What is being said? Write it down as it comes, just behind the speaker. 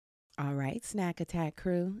All right, Snack Attack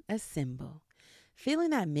crew, assemble. Feeling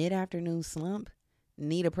that mid afternoon slump?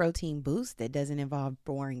 Need a protein boost that doesn't involve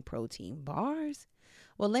boring protein bars?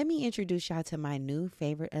 Well, let me introduce y'all to my new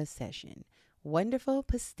favorite obsession, Wonderful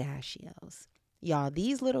Pistachios. Y'all,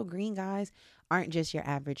 these little green guys aren't just your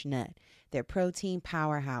average nut. They're protein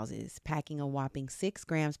powerhouses, packing a whopping 6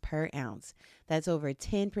 grams per ounce. That's over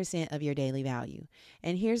 10% of your daily value.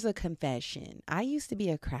 And here's a confession. I used to be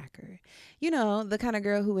a cracker. You know, the kind of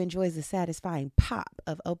girl who enjoys the satisfying pop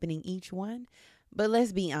of opening each one. But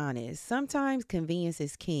let's be honest, sometimes convenience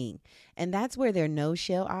is king, and that's where their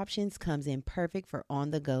no-shell options comes in perfect for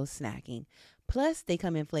on-the-go snacking. Plus, they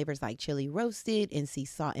come in flavors like chili roasted and sea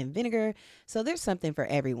salt and vinegar, so there's something for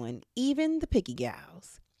everyone, even the picky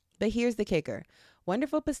gals. But here's the kicker.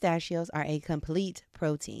 Wonderful Pistachios are a complete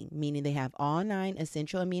protein, meaning they have all 9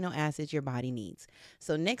 essential amino acids your body needs.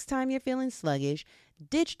 So next time you're feeling sluggish,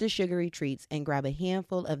 ditch the sugary treats and grab a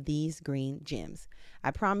handful of these green gems.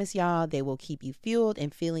 I promise y'all they will keep you fueled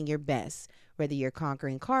and feeling your best, whether you're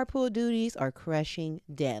conquering carpool duties or crushing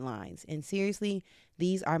deadlines. And seriously,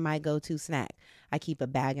 these are my go-to snack. I keep a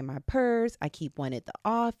bag in my purse. I keep one at the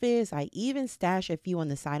office. I even stash a few on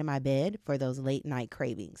the side of my bed for those late night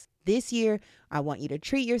cravings. This year, I want you to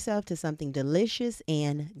treat yourself to something delicious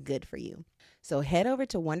and good for you. So head over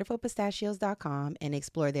to wonderfulpistachios.com and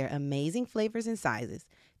explore their amazing flavors and sizes.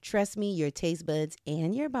 Trust me, your taste buds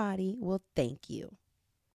and your body will thank you.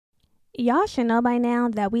 Y'all should know by now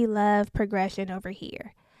that we love progression over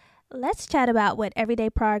here. Let's chat about what everyday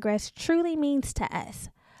progress truly means to us.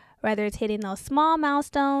 Whether it's hitting those small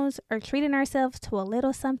milestones or treating ourselves to a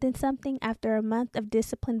little something after a month of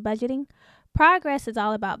disciplined budgeting, progress is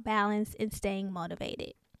all about balance and staying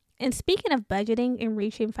motivated. And speaking of budgeting and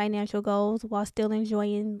reaching financial goals while still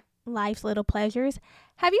enjoying life's little pleasures,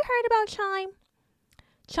 have you heard about Chime?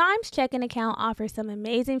 Chime's checking account offers some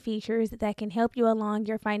amazing features that can help you along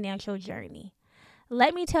your financial journey.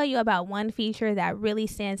 Let me tell you about one feature that really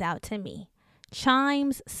stands out to me.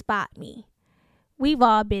 Chime's Spot Me. We've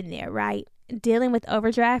all been there, right? Dealing with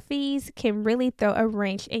overdraft fees can really throw a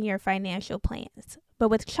wrench in your financial plans. But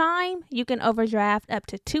with Chime, you can overdraft up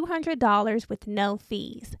to $200 with no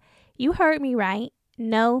fees. You heard me right,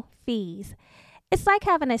 no fees. It's like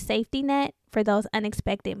having a safety net for those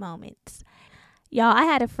unexpected moments. Y'all, I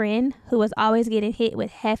had a friend who was always getting hit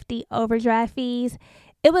with hefty overdraft fees.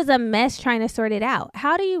 It was a mess trying to sort it out.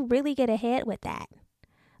 How do you really get ahead with that?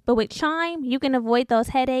 But with Chime, you can avoid those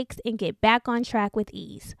headaches and get back on track with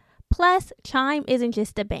ease. Plus, Chime isn't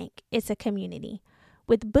just a bank, it's a community.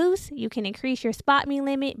 With Boost, you can increase your Spot Me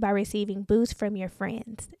limit by receiving boosts from your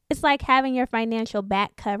friends. It's like having your financial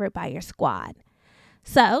back covered by your squad.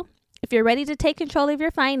 So, if you're ready to take control of your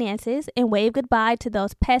finances and wave goodbye to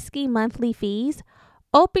those pesky monthly fees,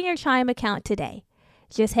 open your Chime account today.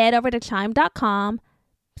 Just head over to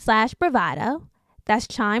chime.com/bravado. That's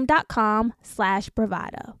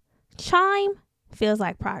chime.com/bravado. Chime feels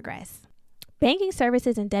like progress. Banking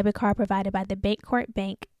services and debit card provided by the Bancorp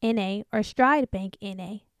Bank, N.A. or Stride Bank,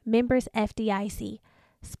 N.A., members FDIC.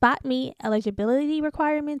 Spot Me eligibility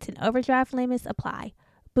requirements and overdraft limits apply.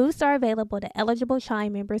 Boosts are available to eligible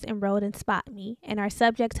Chime members enrolled in Spot Me and are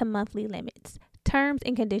subject to monthly limits. Terms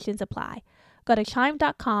and conditions apply. Go to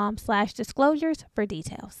chime.com/disclosures for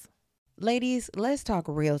details. Ladies, let's talk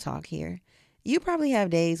real talk here. You probably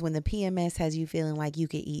have days when the PMS has you feeling like you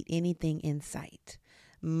could eat anything in sight.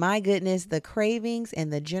 My goodness, the cravings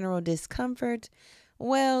and the general discomfort.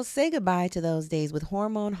 Well, say goodbye to those days with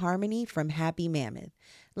Hormone Harmony from Happy Mammoth.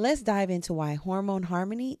 Let's dive into why Hormone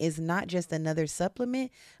Harmony is not just another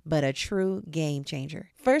supplement, but a true game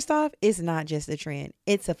changer. First off, it's not just a trend,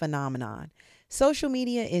 it's a phenomenon. Social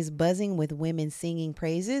media is buzzing with women singing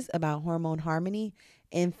praises about Hormone Harmony.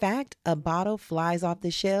 In fact, a bottle flies off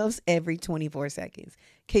the shelves every 24 seconds.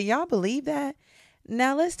 Can y'all believe that?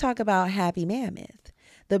 Now let's talk about Happy Mammoth,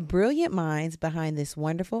 the brilliant minds behind this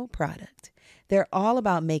wonderful product. They're all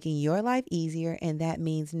about making your life easier, and that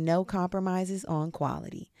means no compromises on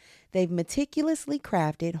quality. They've meticulously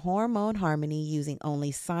crafted Hormone Harmony using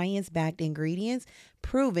only science-backed ingredients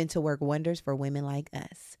proven to work wonders for women like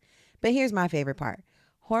us. But here's my favorite part.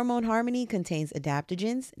 Hormone Harmony contains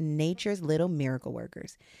adaptogens, nature's little miracle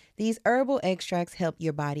workers. These herbal extracts help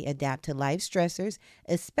your body adapt to life stressors,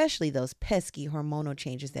 especially those pesky hormonal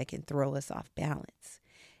changes that can throw us off balance.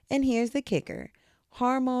 And here's the kicker.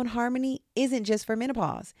 Hormone Harmony isn't just for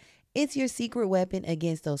menopause. It's your secret weapon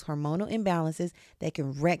against those hormonal imbalances that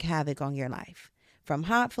can wreak havoc on your life. From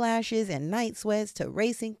hot flashes and night sweats to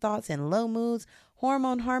racing thoughts and low moods,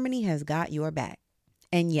 Hormone Harmony has got your back.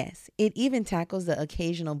 And yes, it even tackles the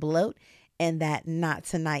occasional bloat and that not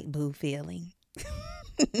tonight boo feeling.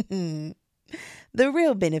 The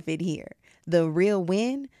real benefit here, the real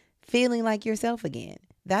win, feeling like yourself again.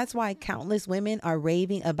 That's why countless women are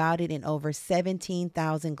raving about it in over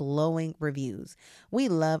 17,000 glowing reviews. We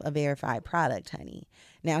love a verified product, honey.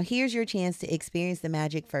 Now, here's your chance to experience the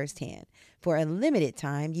magic firsthand. For a limited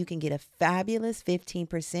time, you can get a fabulous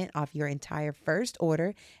 15% off your entire first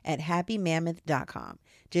order at happymammoth.com.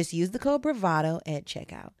 Just use the code BRAVADO at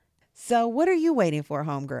checkout. So what are you waiting for,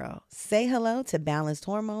 homegirl? Say hello to balanced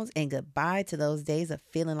hormones and goodbye to those days of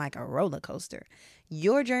feeling like a roller coaster.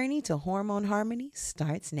 Your journey to hormone harmony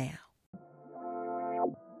starts now.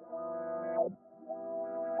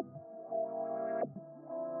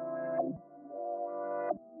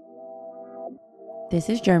 This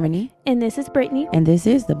is Germany. And this is Brittany. And this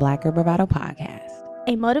is the Black Girl Bravado Podcast.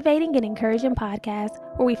 A motivating and encouraging podcast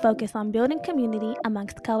where we focus on building community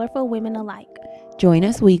amongst colorful women alike. Join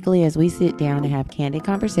us weekly as we sit down and have candid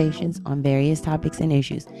conversations on various topics and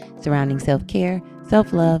issues surrounding self-care,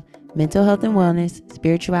 self-love, mental health and wellness,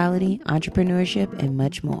 spirituality, entrepreneurship, and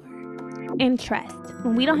much more. And trust,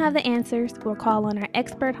 when we don't have the answers, we'll call on our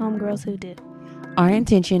expert homegirls who do. Our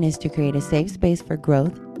intention is to create a safe space for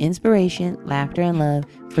growth, inspiration, laughter, and love,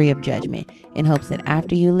 free of judgment, in hopes that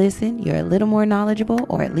after you listen, you're a little more knowledgeable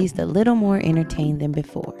or at least a little more entertained than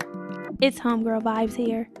before. It's homegirl vibes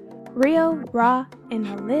here. Real, raw, and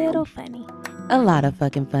a little funny. A lot of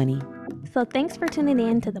fucking funny. So thanks for tuning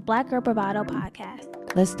in to the Black Girl Bravado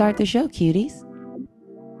Podcast. Let's start the show, cuties.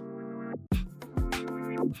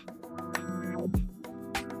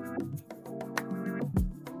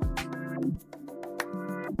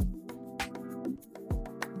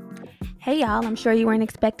 Hey y'all, I'm sure you weren't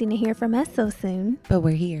expecting to hear from us so soon. But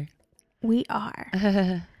we're here. We are.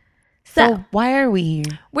 So why are we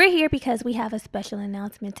here? We're here because we have a special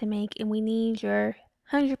announcement to make and we need your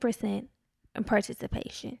 100%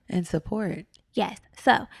 participation. And support. Yes.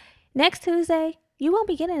 So next Tuesday, you won't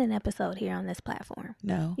be getting an episode here on this platform.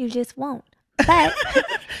 No. You just won't. But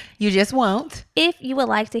you just won't. If you would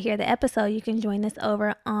like to hear the episode, you can join us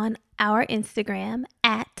over on our Instagram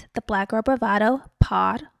at the Black Girl Bravado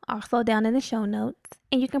Pod, also down in the show notes,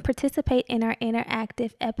 and you can participate in our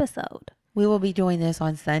interactive episode. We will be doing this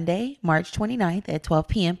on Sunday, March 29th at 12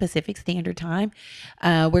 p.m. Pacific Standard Time.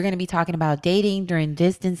 We're going to be talking about dating during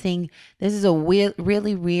distancing. This is a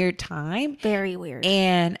really weird time. Very weird.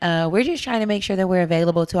 And we're just trying to make sure that we're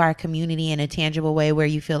available to our community in a tangible way where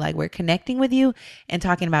you feel like we're connecting with you and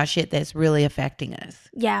talking about shit that's really affecting us.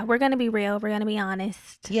 Yeah, we're going to be real. We're going to be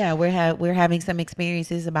honest. Yeah, we're having some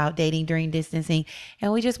experiences about dating during distancing,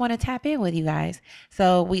 and we just want to tap in with you guys.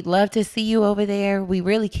 So we'd love to see you over there. We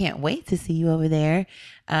really can't wait to see you over there.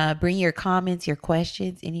 Bring your comments, your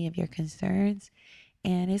questions, any of your concerns,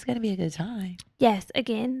 and it's going to be a good time. Yes,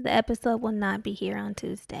 again, the episode will not be here on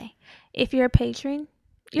Tuesday. If you're a patron,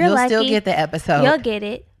 you'll lucky. Still get the episode. You'll get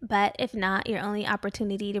it, but if not, your only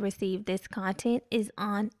opportunity to receive this content is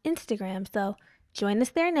on Instagram. So join us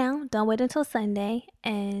there now. Don't wait until Sunday.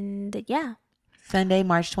 And yeah. Sunday,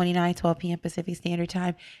 March 29th, 12 p.m. Pacific Standard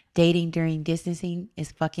Time. Dating during distancing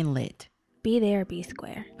is fucking lit. Be there, be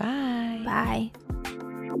square. Bye. Bye.